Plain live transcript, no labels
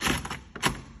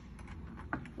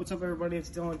What's up, everybody?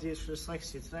 It's Dylan Diaz for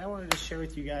Dyslexia. Today I wanted to share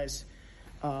with you guys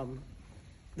the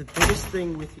biggest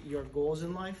thing with your goals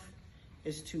in life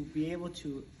is to be able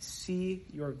to see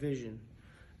your vision.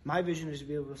 My vision is to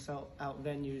be able to sell out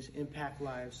venues, impact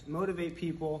lives, motivate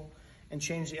people, and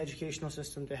change the educational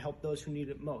system to help those who need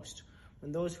it most.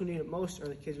 When those who need it most are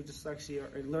the kids with dyslexia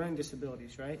or learning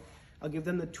disabilities, right? I'll give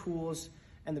them the tools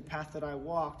and the path that I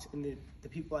walked and the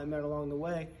people I met along the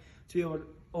way to be able to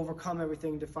overcome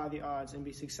everything, defy the odds, and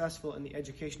be successful in the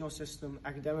educational system,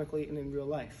 academically, and in real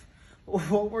life.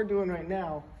 What we're doing right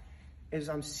now is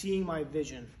I'm seeing my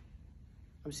vision.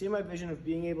 I'm seeing my vision of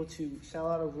being able to sell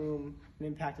out a room and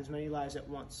impact as many lives at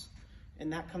once.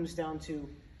 And that comes down to,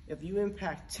 if you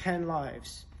impact 10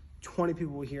 lives, 20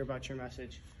 people will hear about your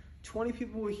message. 20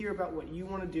 people will hear about what you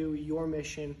want to do, your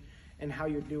mission, and how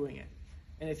you're doing it.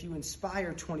 And if you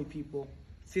inspire 20 people,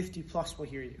 50 plus will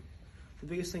hear you. The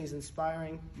biggest thing is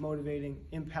inspiring, motivating,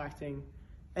 impacting,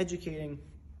 educating,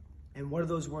 and what do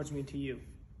those words mean to you?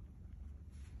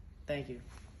 Thank you.